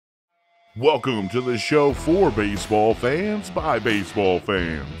Welcome to the show for baseball fans by baseball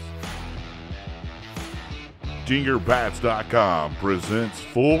fans. DingerBats.com presents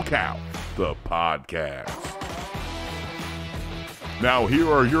Full Count, the podcast. Now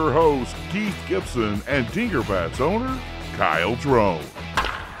here are your hosts, Keith Gibson and DingerBats owner, Kyle Drone.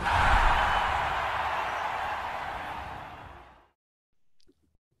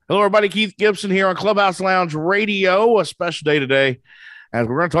 Hello, everybody. Keith Gibson here on Clubhouse Lounge Radio. A special day today, as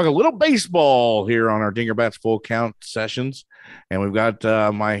we're going to talk a little baseball here on our DingerBats Full Count sessions. And we've got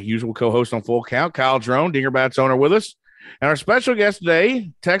my usual co-host on Full Count, Kyle Drone, DingerBats owner, with us. And our special guest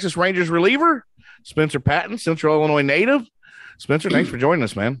today, Texas Rangers reliever, Spencer Patton, Central Illinois native. Spencer, thanks for joining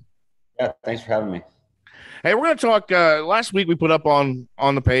us, man. Yeah, thanks for having me. Hey, we're going to talk. Last week we put up on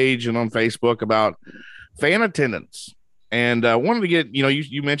the page and on Facebook about fan attendance. And wanted to get,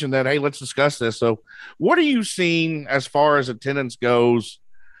 you mentioned that, hey, let's discuss this. So what are you seeing as far as attendance goes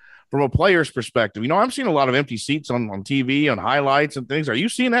from a player's perspective? I'm seeing a lot of empty seats on TV, on highlights and things. Are you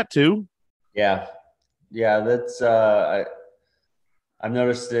seeing that too? Yeah, that's I've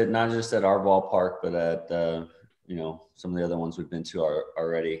noticed it not just at our ballpark, but at, some of the other ones we've been to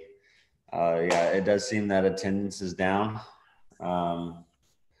already. It does seem that attendance is down.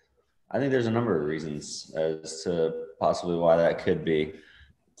 I think there's a number of reasons as to possibly why that could be,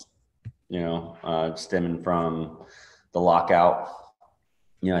 stemming from the lockout.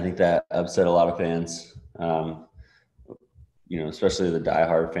 I think that upset a lot of fans, especially the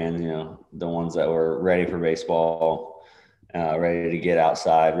diehard fans, the ones that were ready for baseball, ready to get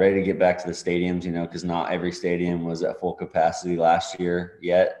outside, ready to get back to the stadiums, because not every stadium was at full capacity last year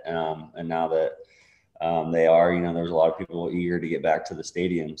yet. And now that they are, there's a lot of people eager to get back to the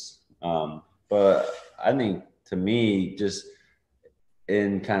stadiums. But I think, to me, just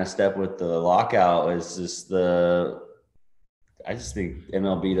in kind of step with the lockout is just I just think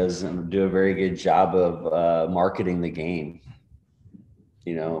MLB doesn't do a very good job of marketing the game,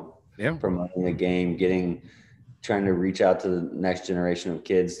 promoting the game, trying to reach out to the next generation of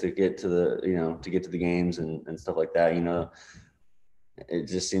kids to get to the games and stuff like that. It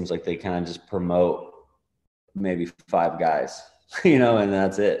just seems like they kind of just promote maybe 5 guys, and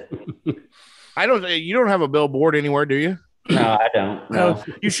that's it. You don't have a billboard anywhere, do you? No, I don't. No.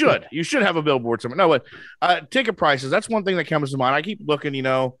 You should have a billboard somewhere. No, but ticket prices, that's one thing that comes to mind. I keep looking, and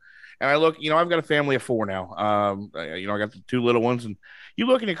I look, I've got a family of 4 now. I got the 2 little ones, and you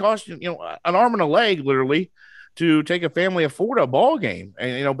look and it costs, an arm and a leg literally to take a family of 4 to a ball game.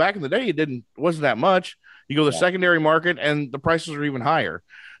 And, back in the day, it wasn't that much. You go to the secondary market and the prices are even higher.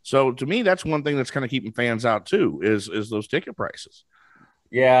 So to me, that's one thing that's kind of keeping fans out too, is those ticket prices.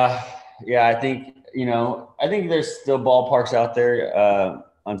 Yeah. I think, I think there's still ballparks out there.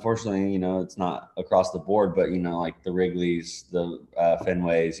 Unfortunately, it's not across the board, but, like the Wrigley's, the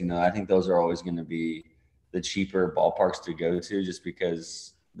Fenways, I think those are always going to be the cheaper ballparks to go to just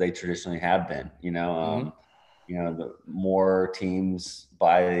because they traditionally have been, the more teams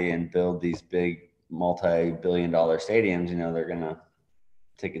buy and build these big multi-billion-dollar stadiums,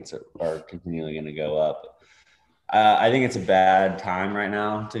 tickets are continually going to go up. I think it's a bad time right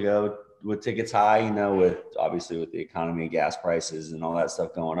now to go with tickets high, with the economy, gas prices and all that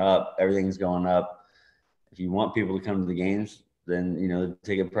stuff going up. Everything's going up. If you want people to come to the games, then, the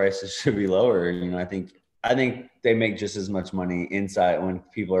ticket prices should be lower. I think they make just as much money inside when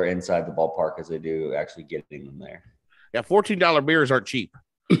people are inside the ballpark as they do actually getting them there. Yeah, $14 beers aren't cheap.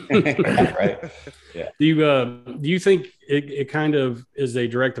 Yeah, right. Yeah. Do you think it kind of is a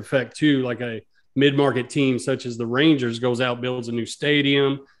direct effect too, like a mid-market team such as the Rangers goes out, builds a new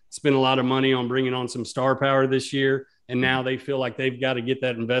stadium, spend a lot of money on bringing on some star power this year, and now they feel like they've got to get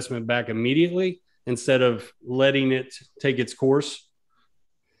that investment back immediately instead of letting it take its course?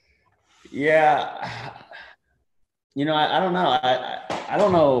 Yeah. I don't know. I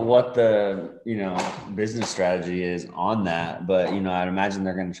don't know what the, business strategy is on that, but, I'd imagine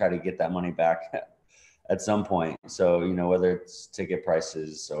they're going to try to get that money back at some point. So, whether it's ticket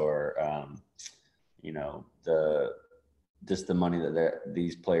prices or, the money that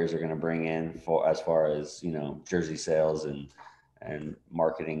these players are going to bring in for, as far as, jersey sales and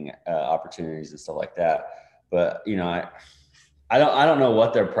marketing opportunities and stuff like that. But, I don't know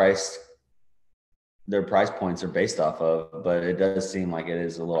what their price points are based off of, but it does seem like it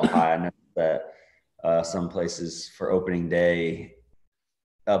is a little high. I know that some places for opening day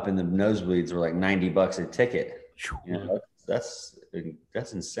up in the nosebleeds were like $90 a ticket. That's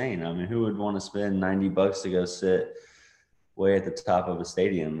insane. I mean, who would want to spend $90 to go sit way at the top of a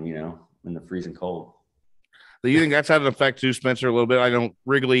stadium, in the freezing cold? Do you think that's had an effect too, Spencer, a little bit? I know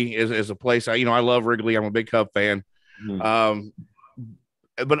Wrigley is a place. I love Wrigley. I'm a big Cub fan. Mm-hmm.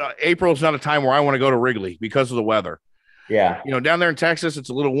 but April's not a time where I want to go to Wrigley because of the weather. Yeah. Down there in Texas, it's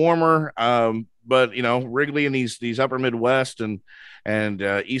a little warmer. But Wrigley and these upper Midwest and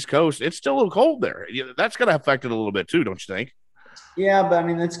East Coast, it's still a little cold there. That's going to affect it a little bit too, don't you think? Yeah, but I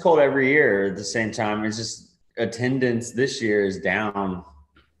mean, it's cold every year at the same time. It's just attendance this year is down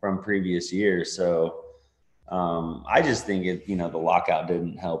from previous years. So I just think the lockout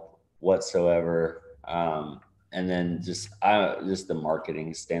didn't help whatsoever. And then just the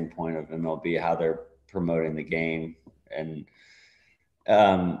marketing standpoint of MLB, how they're promoting the game. And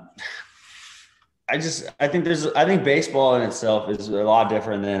I think baseball in itself is a lot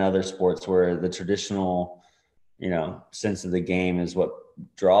different than other sports where the traditional, sense of the game is what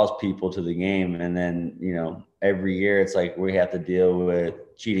draws people to the game. And then, every year it's like we have to deal with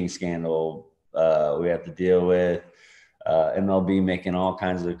cheating scandal. We have to deal with MLB making all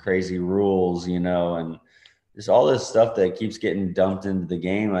kinds of crazy rules, and just all this stuff that keeps getting dumped into the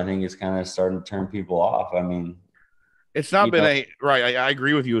game. I think it's kind of starting to turn people off. I mean, it's not been I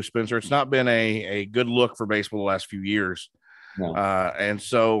agree with you, Spencer. It's not been a good look for baseball the last few years. No. And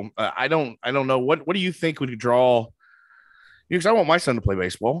so I don't know what do you think would draw? Because I want my son to play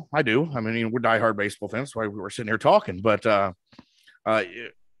baseball. I do. I mean, we're diehard baseball fans. That's why we're sitting here talking. But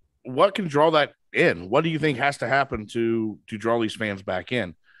what can draw that in? What do you think has to happen to draw these fans back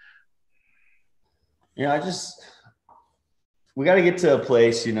in? We got to get to a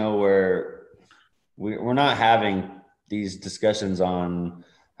place, where we're not having these discussions on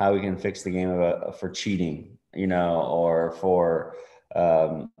how we can fix the game for cheating, or for,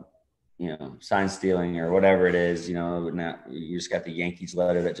 sign stealing or whatever it is. Now you just got the Yankees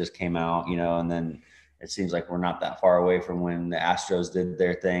letter that just came out, and then it seems like we're not that far away from when the Astros did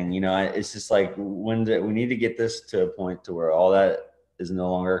their thing. It's just like we need to get this to a point to where all that is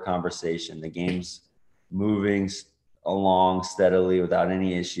no longer a conversation. The game's moving along steadily without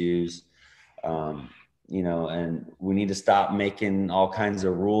any issues. And we need to stop making all kinds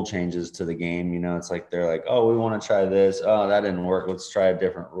of rule changes to the game. It's like they're like, oh, we want to try this. Oh, that didn't work. Let's try a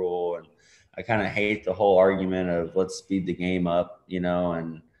different rule. And I kind of hate the whole argument of let's speed the game up,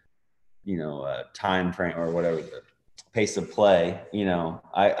 and time frame or whatever, the pace of play.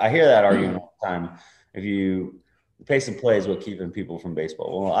 I hear that argument all the time. The pace of play is what keeping people from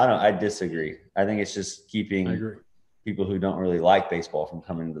baseball. Well, I disagree. I think it's just keeping people who don't really like baseball from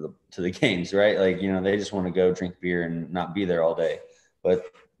coming to the games, right? Like, they just want to go drink beer and not be there all day. But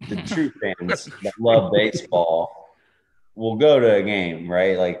the true fans that love baseball will go to a game,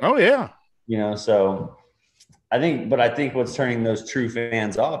 right? Like, oh yeah. So I think what's turning those true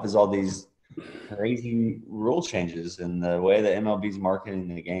fans off is all these crazy rule changes and the way that MLB's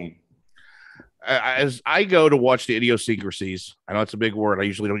marketing the game. As I go to watch the idiosyncrasies, I know it's a big word. I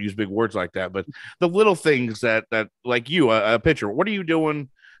usually don't use big words like that, but the little things that like you, a pitcher, what are you doing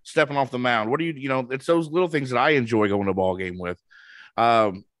stepping off the mound? What do you, it's those little things that I enjoy going to a ball game with.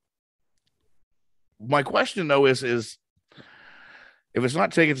 My question though is if it's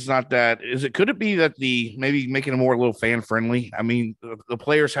not tickets, it's not that. Could it be that maybe making it more a little fan friendly? I mean, the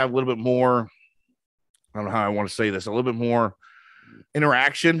players have a little bit more, I don't know how I want to say this, a little bit more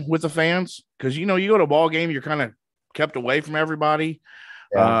interaction with the fans, because you go to a ball game, you're kind of kept away from everybody.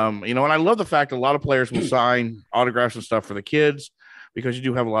 Yeah. And I love the fact that a lot of players will sign autographs and stuff for the kids, because you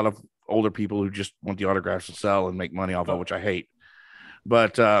do have a lot of older people who just want the autographs to sell and make money off of, which I hate.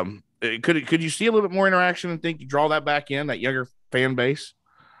 But could you see a little bit more interaction and think you draw that back in, that younger fan base?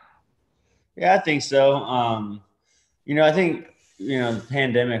 Yeah, I think so. I think the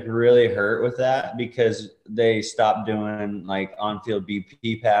pandemic really hurt with that, because they stopped doing like on-field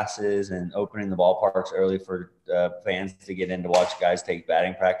BP passes and opening the ballparks early for fans to get in to watch guys take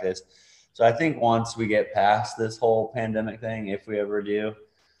batting practice. So I think once we get past this whole pandemic thing, if we ever do,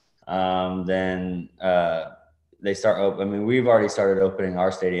 then they start we've already started opening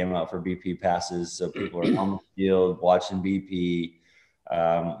our stadium up for BP passes, so people are on the field watching BP.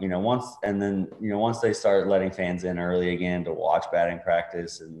 Once they start letting fans in early again to watch batting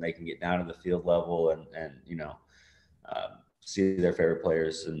practice, and they can get down to the field level and see their favorite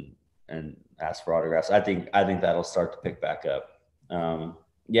players and ask for autographs, I think that'll start to pick back up.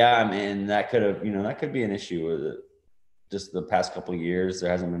 That could be an issue with it. Just the past couple of years,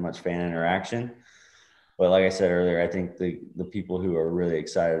 there hasn't been much fan interaction. But like I said earlier, I think the people who are really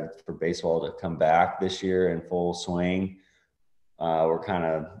excited for baseball to come back this year in full swing, were kind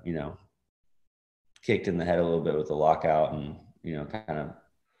of, kicked in the head a little bit with the lockout, and,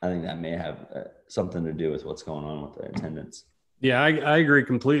 I think that may have something to do with what's going on with the attendance. Yeah, I agree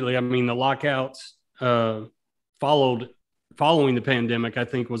completely. I mean, the lockouts following the pandemic, I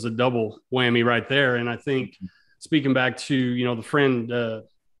think, was a double whammy right there. And I think speaking back to, the friend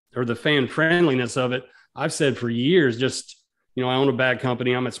or the fan friendliness of it, I've said for years, just, I own a bag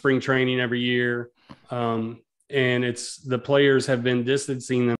company. I'm at spring training every year. And it's the players have been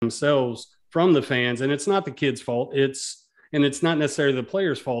distancing themselves from the fans, and it's not the kids' fault. It's not necessarily the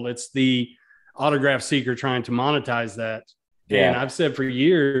players' fault. It's the autograph seeker trying to monetize that. Yeah. And I've said for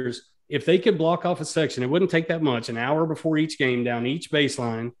years, if they could block off a section, it wouldn't take that much, an hour before each game down each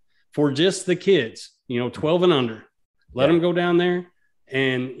baseline for just the kids, 12 and under, let them go down there.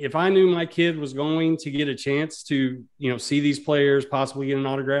 And if I knew my kid was going to get a chance to, see these players, possibly get an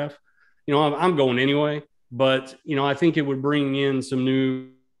autograph, I'm going anyway. But, I think it would bring in some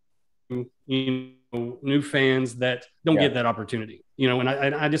new fans that don't get that opportunity, and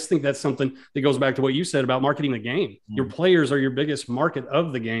I just think that's something that goes back to what you said about marketing the game. Your players are your biggest market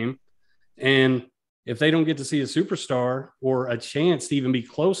of the game. And if they don't get to see a superstar or a chance to even be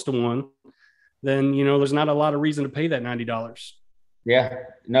close to one, then, there's not a lot of reason to pay that $90. Yeah,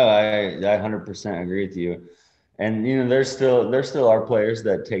 no, I 100% agree with you. And, there's still are players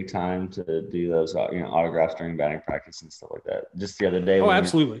that take time to do those, autographs during batting practice and stuff like that. Just the other day. Oh,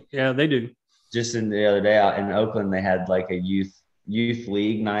 absolutely. Yeah, they do. Just the other day out in Oakland, they had like a youth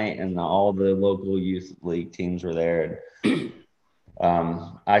league night, and all the local youth league teams were there. And,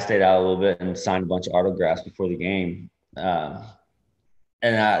 I stayed out a little bit and signed a bunch of autographs before the game.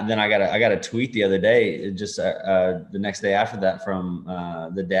 And then I got a tweet the other day, just the next day after that, from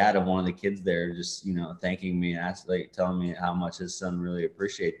the dad of one of the kids there, just thanking me and telling me how much his son really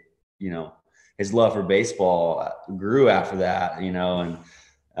appreciate his love for baseball grew after that, and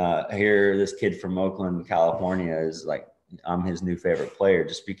here this kid from Oakland, California is like, I'm his new favorite player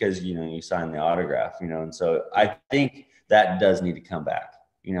just because you signed the autograph, and so I think that does need to come back,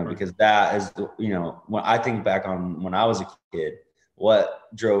 because that is when I think back on when I was a kid. What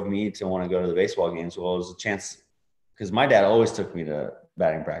drove me to want to go to the baseball games? Well, it was a chance, because my dad always took me to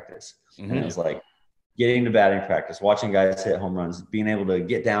batting practice. And it was like getting to batting practice, watching guys hit home runs, being able to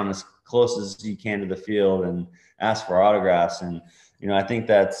get down as close as you can to the field and ask for autographs. And, I think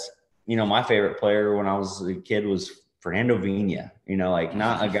that's, my favorite player when I was a kid was Fernando Vina, like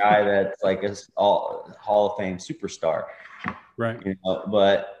not a guy that's like a Hall of Fame superstar. Right.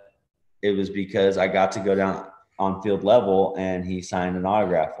 But it was because I got to go down on field level and he signed an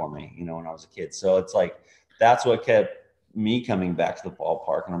autograph for me, when I was a kid. So it's like, that's what kept me coming back to the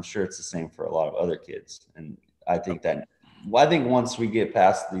ballpark. And I'm sure it's the same for a lot of other kids. And I think once we get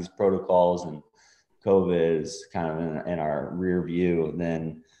past these protocols and COVID is kind of in our rear view,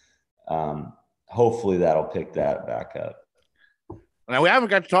 then hopefully that'll pick that back up. Now, we haven't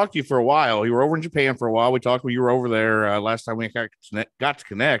got to talk to you for a while. You were over in Japan for a while. We talked when you were over there last time we got to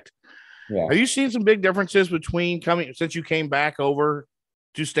connect. Yeah. Have you seen some big differences between since you came back over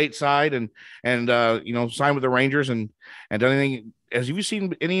to stateside and signed with the Rangers and done anything? Have you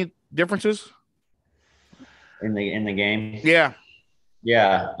seen any differences in the game? Yeah.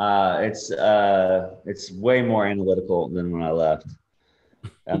 Yeah. It's way more analytical than when I left.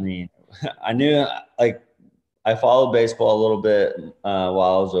 I mean, I knew I followed baseball a little bit while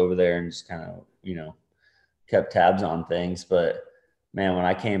I was over there and just kind of, kept tabs on things, but man, when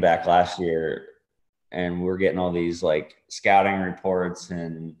I came back last year and we're getting all these like scouting reports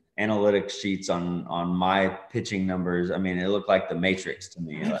and analytics sheets on my pitching numbers, I mean, it looked like the Matrix to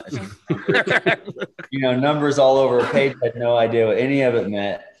me. Numbers all over a page. I had no idea what any of it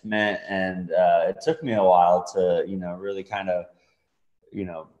meant. And it took me a while to, really kind of,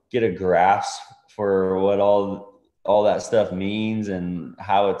 get a grasp for what all that stuff means and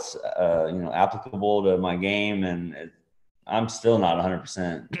how it's, applicable to my game. And I'm still not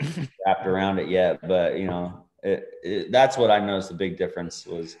 100% wrapped around it yet, but that's what I noticed. The big difference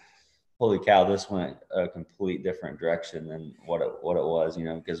was, holy cow, this went a complete different direction than what it was,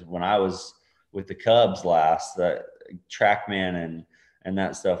 because when I was with the Cubs last, that TrackMan and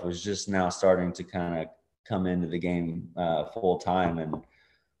that stuff was just now starting to kind of come into the game full time. And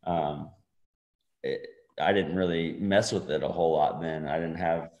I didn't really mess with it a whole lot then. I didn't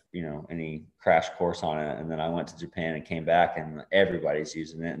have any crash course on it. And then I went to Japan and came back and everybody's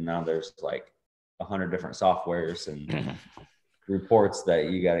using it. And now there's like 100 different softwares and reports that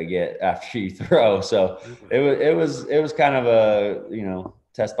you got to get after you throw. So it was kind of a,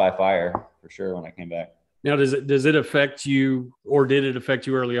 test by fire for sure when I came back. Now, does it affect you, or did it affect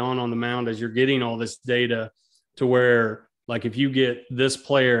you early on the mound as you're getting all this data to where, like, if you get this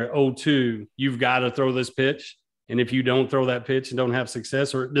player 0-2, you've got to throw this pitch? And if you don't throw that pitch and don't have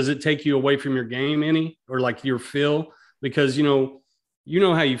success, or does it take you away from your game any, or like your feel? Because, you know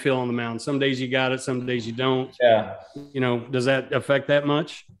how you feel on the mound. Some days you got it, some days you don't. Yeah. Does that affect that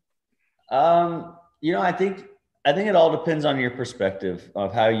much? I think I think it all depends on your perspective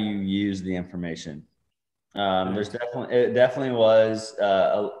of how you use the information. It definitely was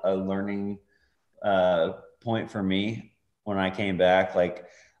a learning point for me when I came back. Like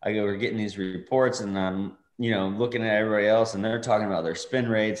I were getting these reports and I'm, looking at everybody else and they're talking about their spin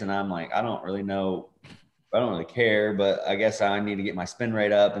rates. And I'm like, I don't really know. I don't really care, but I guess I need to get my spin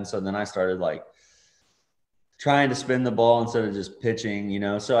rate up. And so then I started like trying to spin the ball instead of just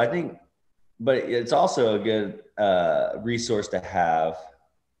pitching, so I think, but it's also a good resource to have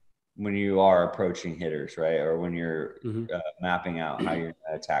when you are approaching hitters, right? Or when you're mapping out how you're going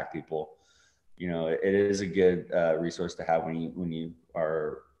to attack people. It is a good resource to have when you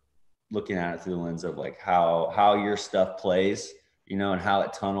are looking at it through the lens of like how your stuff plays, and how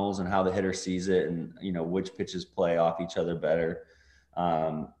it tunnels and how the hitter sees it, and which pitches play off each other better,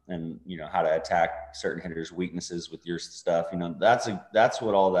 and how to attack certain hitters' weaknesses with your stuff. That's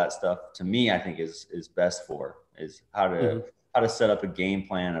what all that stuff to me I think is best for, is how to set up a game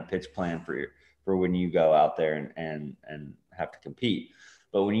plan, a pitch plan for when you go out there and have to compete.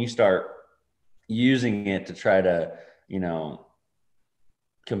 But when you start using it to try to,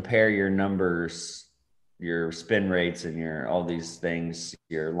 compare your numbers, your spin rates and your, all these things,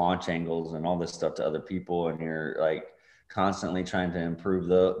 your launch angles and all this stuff to other people, and you're like constantly trying to improve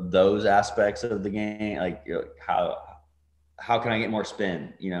those aspects of the game. Like, how can I get more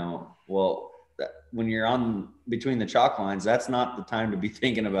spin? Well, when you're on between the chalk lines, that's not the time to be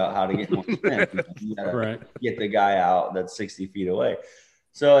thinking about how to get more spin. You gotta get the guy out that's 60 feet away.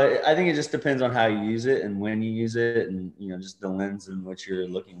 So I think it just depends on how you use it and when you use it, and just the lens in which you're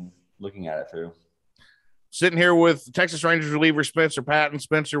looking at it through. Sitting here with Texas Rangers reliever Spencer Patton.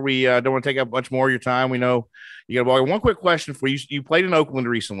 Spencer, we don't want to take up much more of your time. We know you got a ball. One quick question for you: you played in Oakland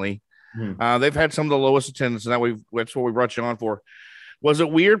recently. They've had some of the lowest attendance, and that's what we brought you on for. Was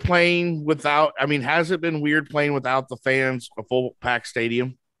it weird playing without? I mean, has it been weird playing without the fans, a full packed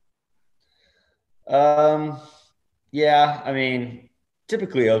stadium? Yeah, I mean,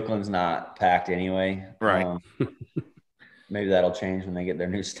 typically Oakland's not packed anyway. Right. Maybe that'll change when they get their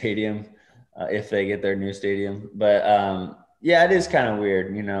new stadium, if they get their new stadium. But yeah, it is kind of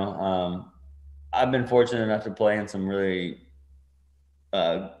weird. I've been fortunate enough to play in some really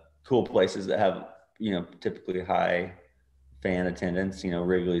cool places that have, typically high fan attendance.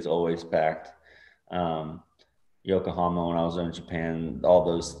 Wrigley's always packed. Yokohama, when I was in Japan, all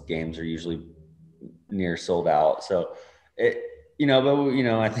those games are usually near sold out. So I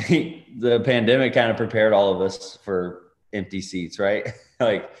think the pandemic kind of prepared all of us for empty seats, right?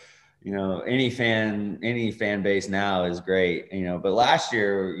 Like, any fan base now is great, but last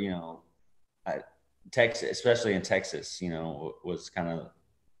year, Texas, especially in Texas, was kind of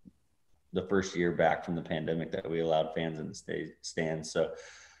the first year back from the pandemic that we allowed fans in the stands. So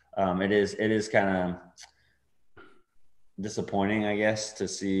it is kind of disappointing, I guess, to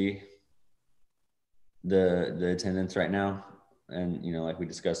see the attendance right now. And, like we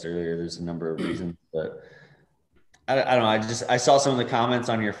discussed earlier, there's a number of reasons, but I don't know. I saw some of the comments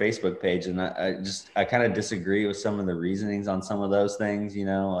on your Facebook page, and I kind of disagree with some of the reasonings on some of those things,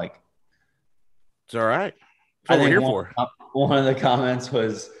 like. It's all right. That's what we're here for. One of the comments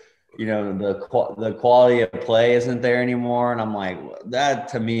was, the quality of play isn't there anymore. And I'm like, that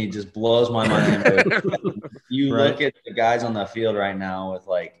to me just blows my mind. You look at the guys on the field right now with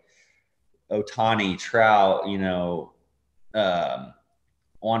like Ohtani, Trout,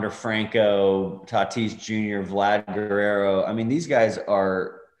 Wander Franco, Tatis Jr., Vlad Guerrero. I mean, these guys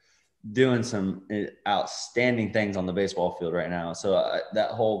are doing some outstanding things on the baseball field right now. So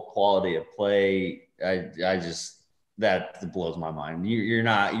that whole quality of play, that blows my mind. You're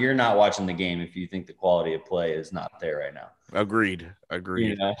not watching the game if you think the quality of play is not there right now. Agreed.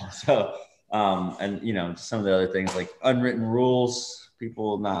 So and some of the other things like unwritten rules,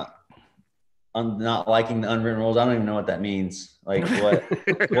 people not liking the unwritten rules. I don't even know what that means. Like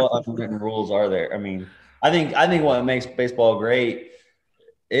what unwritten rules are there? I mean, I think what makes baseball great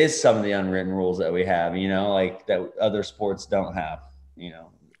is some of the unwritten rules that we have, like that other sports don't have,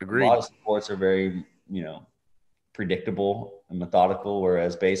 Agreed. A lot of sports are very, predictable and methodical,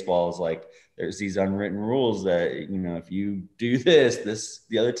 whereas baseball is like, there's these unwritten rules that, if you do this,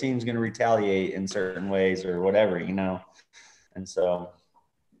 the other team's going to retaliate in certain ways or whatever, and so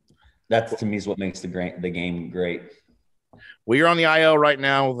that to me is what makes the game great. Well, you're on the IL right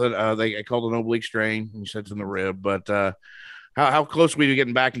now. That they called an oblique strain. You said it's in the rib, but how close are we to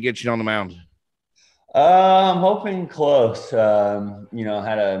getting back and get you on the mound? I'm hoping close. Had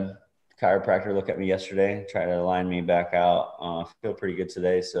a chiropractor look at me yesterday, try to line me back out. I feel pretty good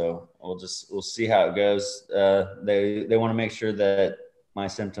today, so we'll see how it goes. They want to make sure that my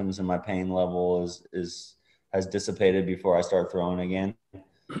symptoms and my pain level is has dissipated before I start throwing again.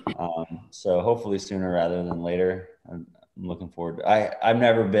 So hopefully sooner rather than later. I'm looking forward to I've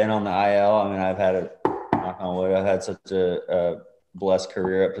never been on the IL. I mean, I've had a knock on wood. I've had such a blessed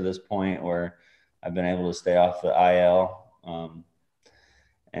career up to this point where I've been able to stay off the IL.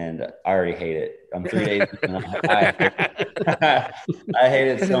 And I already hate it. I'm 3 days. I hate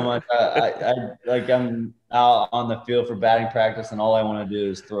it so much. I'm out on the field for batting practice, and all I want to do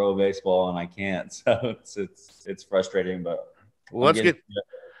is throw a baseball, and I can't. So it's frustrating. But let's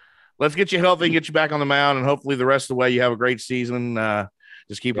get you healthy and get you back on the mound, and hopefully the rest of the way you have a great season.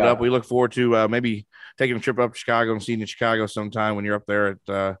 Just keep it up. We look forward to maybe taking a trip up to Chicago and seeing you in Chicago sometime when you're up there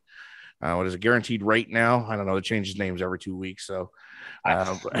at what is it, Guaranteed Rate now? I don't know. It changes names every 2 weeks, so.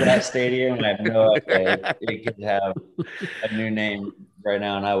 That stadium, I have no idea. It could have a new name right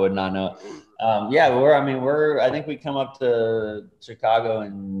now, and I would not know. I think we come up to Chicago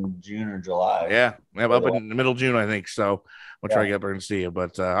in June or July. Yeah, up in the middle of June, I think. So we'll try to get up there and see you.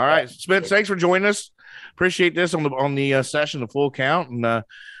 But all right, Spence, thanks for joining us. Appreciate this on the session, the full count, and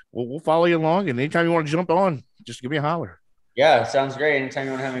we'll follow you along. And anytime you want to jump on, just give me a holler. Yeah, sounds great. Anytime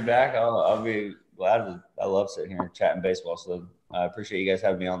you want to have me back, I'll be glad to. I love sitting here chatting baseball. So I appreciate you guys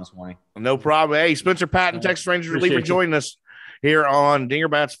having me on this morning. No problem. Hey, Spencer Patton, Texas Rangers reliever, joining us here on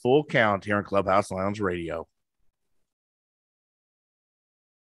Dingerbats Full Count here on Clubhouse Lounge Radio.